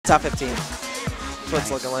top 15. That's what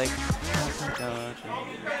it's looking like. God.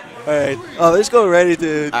 All right. Oh, let's go ready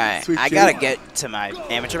to. All right, I gotta get to my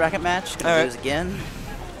amateur bracket match. Gonna lose again.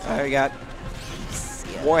 All right, we got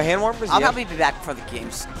Yeah. more hand warmers. I'll probably be back for the game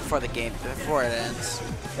before it ends.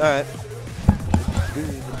 All right.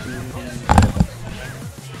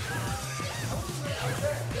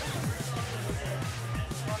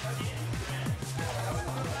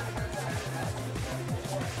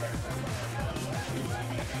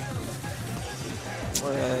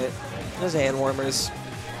 Alright, there's hand warmers.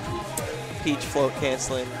 Peach float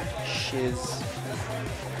canceling. Shiz.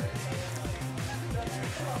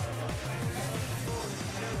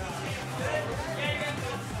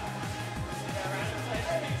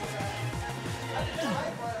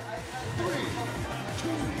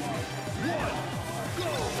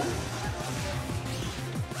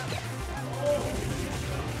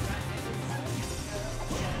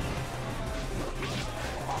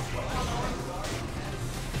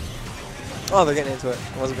 Oh, they're getting into it.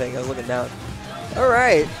 I wasn't paying. I was looking down. All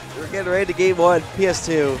right, we're getting ready to game one.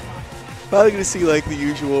 PS2. Probably gonna see like the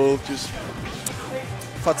usual, just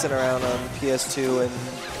futzing around on PS2 and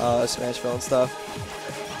Smashville and stuff.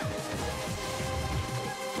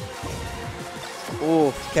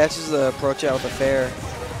 Ooh, catches the approach out with a fair.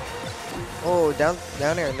 Oh, down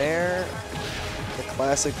there and there. The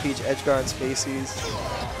classic Peach edge guard Spaceys.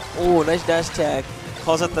 Oh, nice dash attack.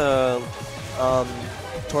 Calls out the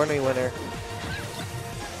tournament winner.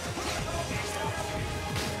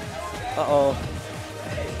 Uh-oh.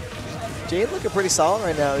 Jaden looking pretty solid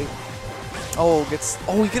right now. Oh,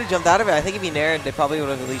 he could have jumped out of it. I think if he nared, they probably would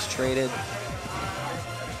have at least traded.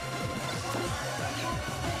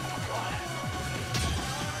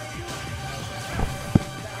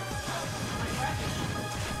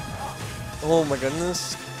 Oh my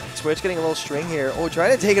goodness. Switch getting a little string here. Oh,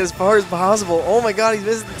 trying to take it as far as possible. Oh my god, he's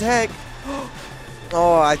missing the tag.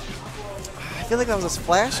 Oh, I feel like that was a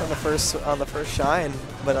splash on the first shine,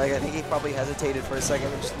 but I think he probably hesitated for a second.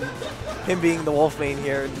 Just him being the wolf main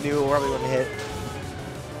here, knew it probably wouldn't hit.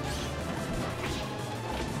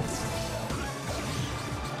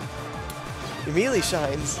 Immediately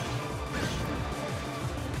shines.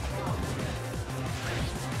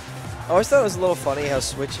 I always thought it was a little funny how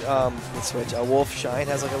a wolf shine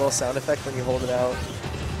has like a little sound effect when you hold it out.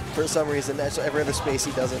 For some reason, that's every other space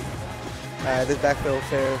he doesn't. This backfill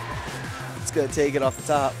fair. It's gonna take it off the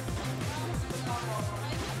top.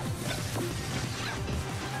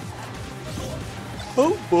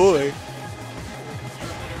 Oh boy.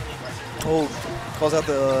 Oh, calls out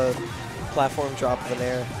the platform drop of an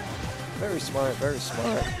air. Very smart, very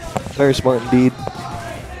smart. Very smart indeed.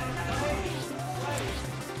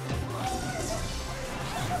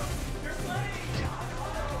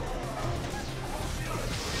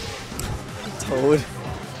 Toad.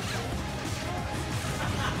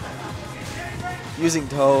 Using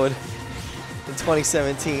Toad in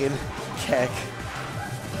 2017. Keck.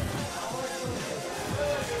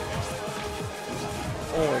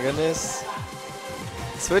 Oh my goodness.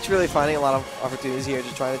 Switch really finding a lot of opportunities here,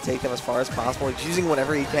 just trying to take them as far as possible. He's using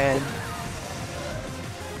whatever he can.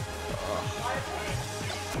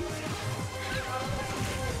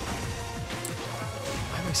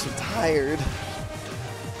 I'm so tired.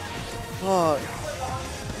 Fuck.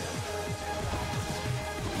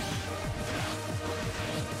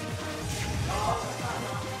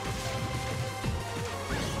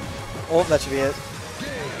 Oh, that should be it.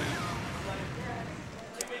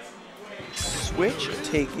 Switch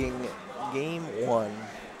taking game one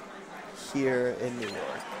here in New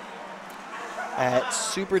York at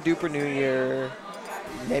Super Duper New Year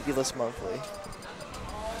Nebulous Monthly.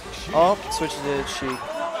 Oh, switches to Sheik.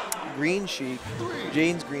 Green Sheik.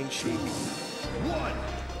 Jaden's Green Sheik.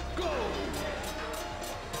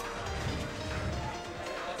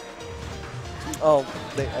 Oh,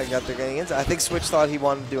 I got their getting into. I think Switch thought he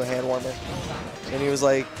wanted to do a hand warmer, and he was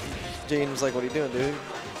like, Jaden was like, "What are you doing, dude?"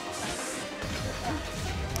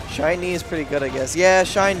 Shine knee is pretty good, I guess. Yeah,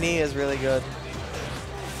 shine knee is really good.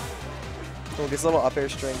 Oh, gets a little up air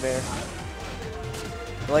string there.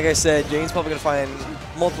 Like I said, Jaden's probably gonna find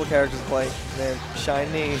multiple characters to play. Man,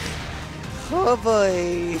 shine knee. Oh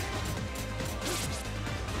boy.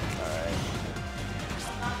 All right.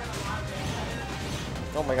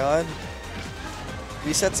 Oh my god.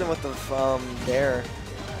 Resets him with the dare.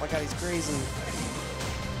 Oh my god, he's crazy.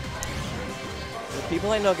 The people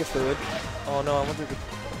I know get food. Oh no, I want to.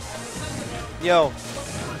 Yo.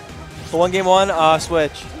 For one game one,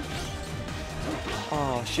 Switch.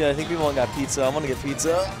 Oh shit, I think people want got pizza. I'm gonna get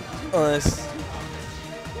pizza. Unless.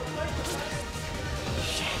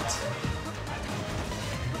 Shit.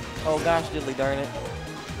 Oh gosh, diddly darn it.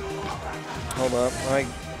 Hold up. All right.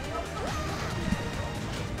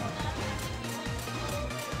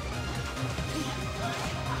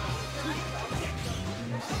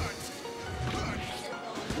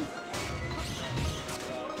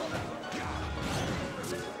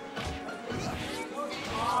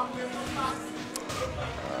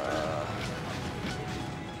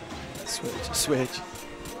 Switch.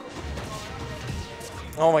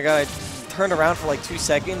 Oh my god, I turned around for like 2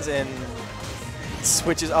 seconds and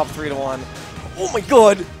switches up 3-1. Oh my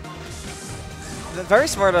god! Very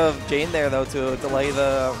smart of Jaden there though to delay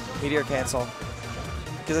the meteor cancel.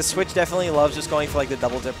 Because the switch definitely loves just going for like the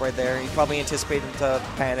double dip right there. He's probably anticipating to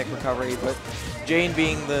panic recovery, but Jaden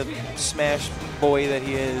being the smash boy that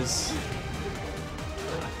he is.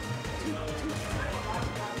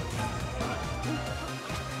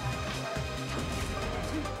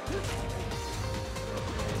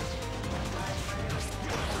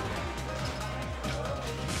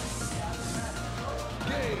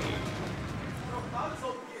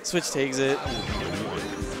 Switch takes it.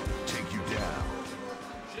 Take you down.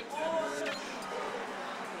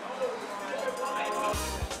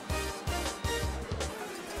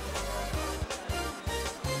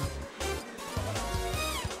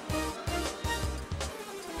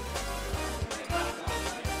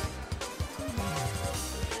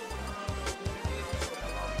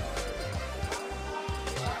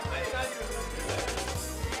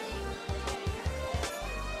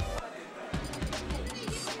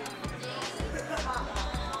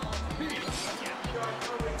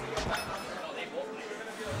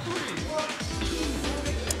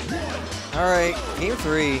 All right, game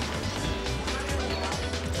 3.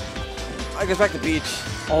 I goes back to Beach.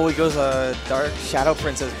 Oh, he goes Dark Shadow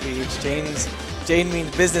Princess Peach. Jaden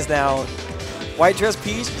means business now. White Dress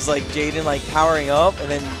Peach is like Jaden like powering up, and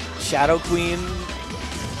then Shadow Queen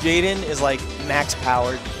Jaden is like max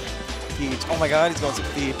powered Peach. Oh my god, he's going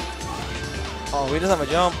super deep. Oh, he doesn't have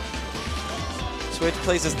a jump. Switch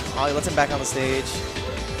places. Oh, he lets him back on the stage.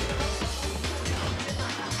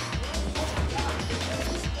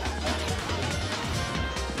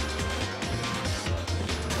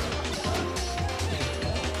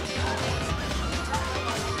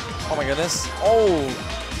 Oh my goodness. Oh!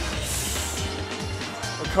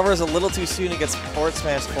 Recovers a little too soon. He gets forward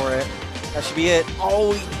smashed for it. That should be it.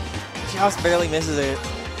 Oh, he just barely misses it.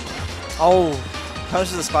 Oh,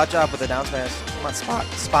 punishes the spot job with a down smash. Not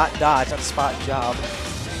spot dodge, not spot job.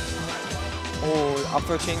 Oh, up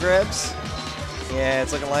throw chain grabs. Yeah,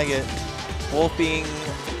 it's looking like it. Wolf being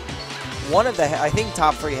one of the, I think,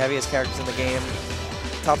 top 3 heaviest characters in the game.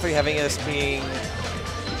 Top 3 heaviest being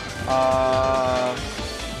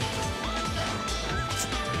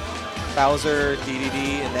Bowser,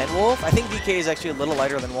 DDD, and then Wolf. I think DK is actually a little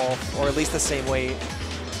lighter than Wolf, or at least the same weight.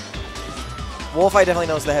 Wolf, I definitely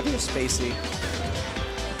know, is the heaviest spacey.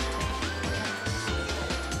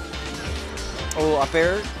 Oh, up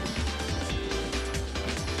air.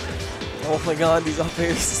 Oh my god, these up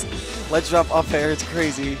airs. Let's drop up air, it's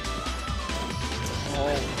crazy.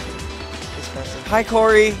 Oh, expensive. Hi,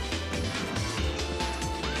 Corey.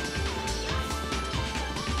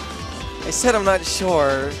 I said I'm not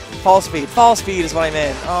sure. Fall speed is what I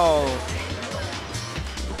meant. Oh.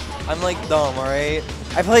 I'm like dumb, alright?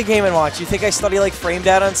 I play Game & Watch. You think I study like frame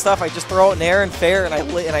data and stuff? I just throw it in air and fair and I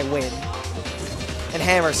win. And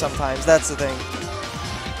hammer sometimes, that's the thing.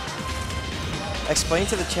 Explain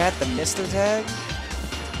to the chat the Mr. tag?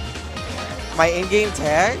 My in-game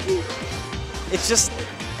tag? It's just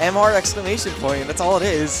MR exclamation point, that's all it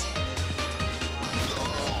is.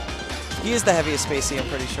 He is the heaviest spacey, I'm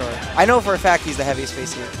pretty sure. I know for a fact he's the heaviest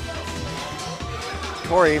spacey.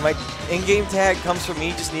 Corey, my in-game tag comes from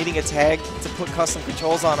me just needing a tag to put custom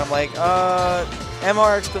controls on. I'm like,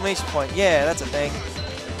 MR exclamation point. Yeah, that's a thing.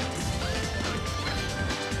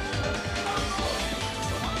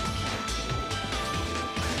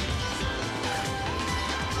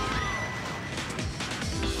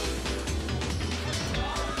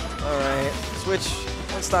 Alright, switch,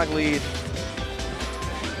 1 stock lead.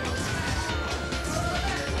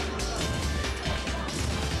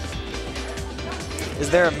 Is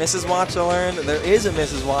there a Mrs. Watch to learn? There is a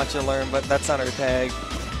Mrs. Watch to learn, but that's not her tag.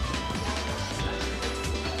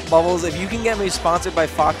 Bubbles, if you can get me sponsored by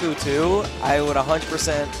Faku too, I would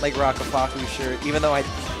 100% like rock a Faku shirt, even though I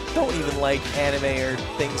don't even like anime or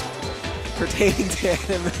things pertaining to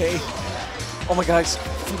anime. Oh my gosh,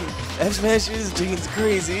 F Smash is Jaden's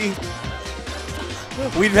crazy.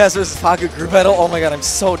 Weedmaps versus Faku group battle. Oh my god, I'm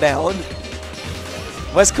so down.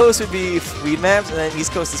 West Coast would be Weedmaps, and then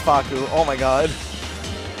East Coast is Faku. Oh my god.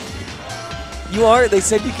 You are? They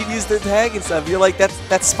said you could use their tag and stuff. You're like,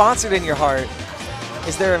 that's sponsored in your heart.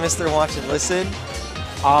 Is there a Mr. Watch and Listen?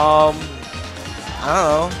 I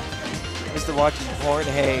don't know. Mr. Watching Porn,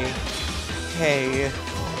 hey. Hey.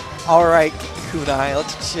 Alright, Kunai,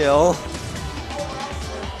 let's chill.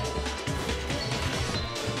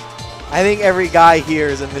 I think every guy here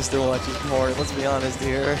is a Mr. Watching Porn, let's be honest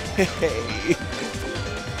here. Hey.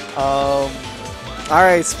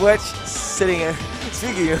 Alright, Switch sitting here.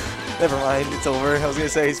 Speaking of, never mind, it's over. I was gonna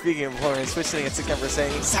say, speaking of porn, Switch sitting at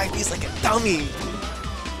 6% side piece like a dummy.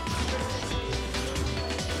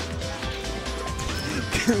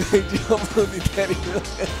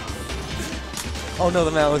 Oh no,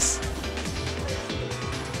 the mouse.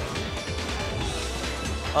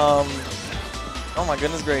 Oh my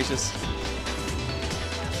goodness gracious.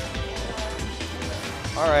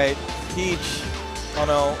 Alright, Peach. Oh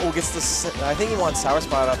no. Oh, gets this. I think he wants Sour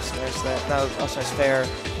Spot up smash that. No, up smash fair.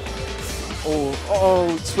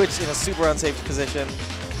 Oh, Switch in a super unsafe position.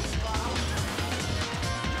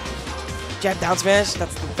 Jab down smash.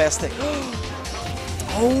 That's the best thing.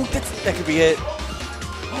 Oh, that could be it.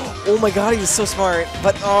 Oh my god, he was so smart.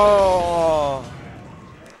 But, oh.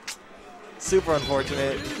 Super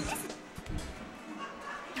unfortunate.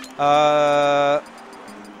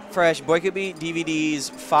 Fresh, Boykaby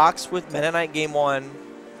DVDs, Fox with Meta Knight game 1.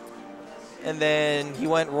 And then he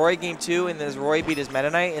went Roy game 2, and then his Roy beat his Meta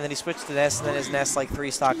Knight, and then he switched to Ness, and then his Ness like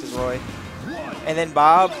 3-stocked his Roy. And then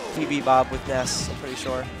Bob, he beat Bob with Ness, I'm pretty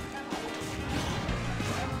sure.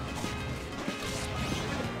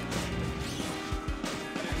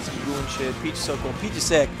 And shit. Peach is so cool. Peach is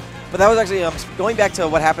sick. But that was actually going back to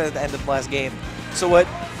what happened at the end of the last game. So what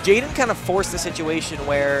Jaden kind of forced the situation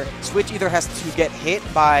where Switch either has to get hit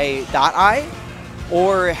by .I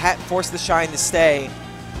or force the shine to stay.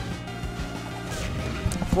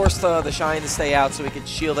 Force the shine to stay out so he could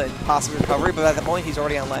shield it and possibly recovery. But at the point, he's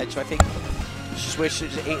already on ledge. So I think Switch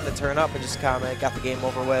just ate the turn up and just kind of got the game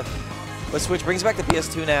over with. But Switch brings back the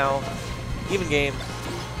PS2 now. Even game.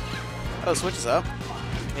 Oh, Switch is up.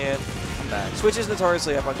 Yeah. I'm back. Switch is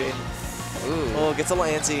notoriously up on Jaden. Ooh. Oh, gets a little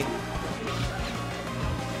antsy.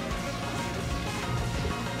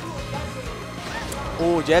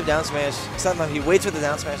 Oh, jab down smash. Except he waits for the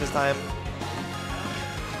down smash this time.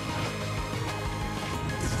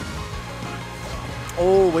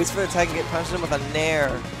 Oh, waits for the tag and get punched in with a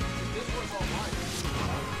nair.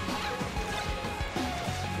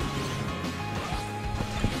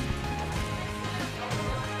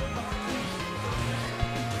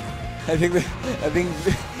 I think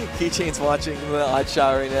Keychain's watching the odd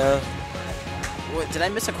shot right now. What, did I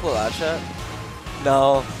miss a cool odd shot?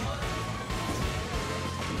 No.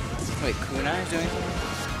 Wait, Kunai is doing something?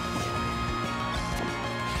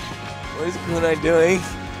 What is Kunai doing?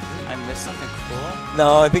 I missed something cool?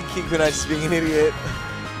 No, I think Kunai's just being an idiot.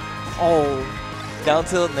 Oh, down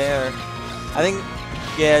tilt nair. I think,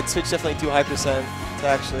 yeah, Switch definitely too high percent to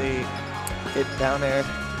actually get down there.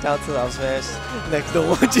 Down to the up smash. Next to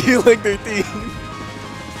 1G like 13.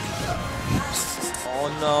 Oh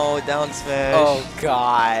no, down smash. Oh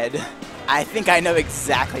god. I think I know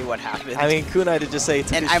exactly what happened. I mean, Kunai did just say,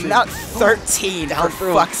 and I'm not 13,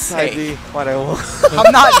 for fuck's sake. Whatever.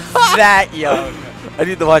 I'm not that young. I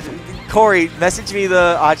need to watch it. Corey, message me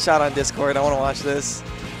the odd shot on Discord. I want to watch this.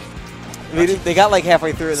 They got like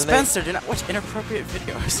halfway through. Spencer, do not watch inappropriate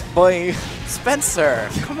videos. Boy. Spencer,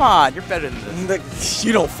 come on, you're better than this.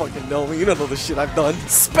 You don't fucking know me. You don't know the shit I've done.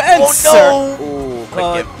 Spencer! Oh no! Ooh,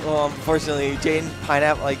 quick dip. Well, unfortunately, Jaden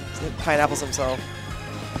pineapples himself.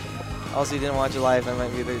 Also, he didn't watch it live. I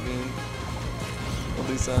might be 13. We'll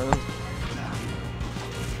do some.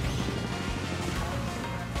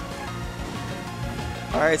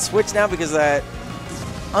 Alright, switch now because that.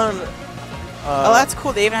 Oh, that's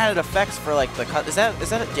cool. They even had effects for like the is that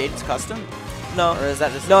Jaden's custom? No. Or is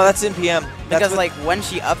that just no? That's in PM. Because like when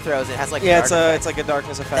she up throws, it has like yeah, it's like a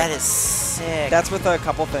darkness effect. That is sick. That's with a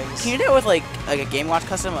couple things. Can you do it with like a Game Watch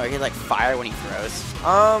custom, or he like fire when he throws?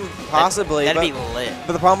 Possibly. That'd be lit.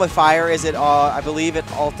 But the problem with fire is it I believe it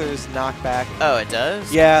alters knockback. Oh, it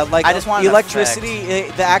does. Yeah, like I just want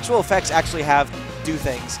electricity. The actual effects actually do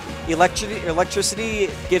things. Electricity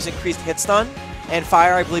gives increased hit stun. And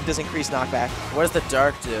fire, I believe, does increase knockback. What does the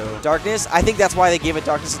dark do? Darkness? I think that's why they gave it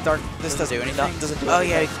darkness. Darkness doesn't do anything? Doesn't do oh,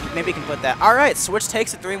 anything. yeah, maybe you can put that. All right, Switch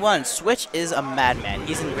takes it 3-1. Switch is a madman.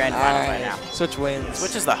 He's in the grand finals right now. Switch wins.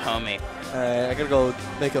 Switch is the homie. All right, I gotta go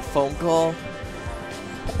make a phone call.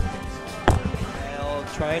 I'll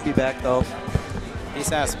try and be back, though.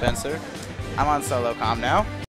 Peace out, Spencer. I'm on solo comm now.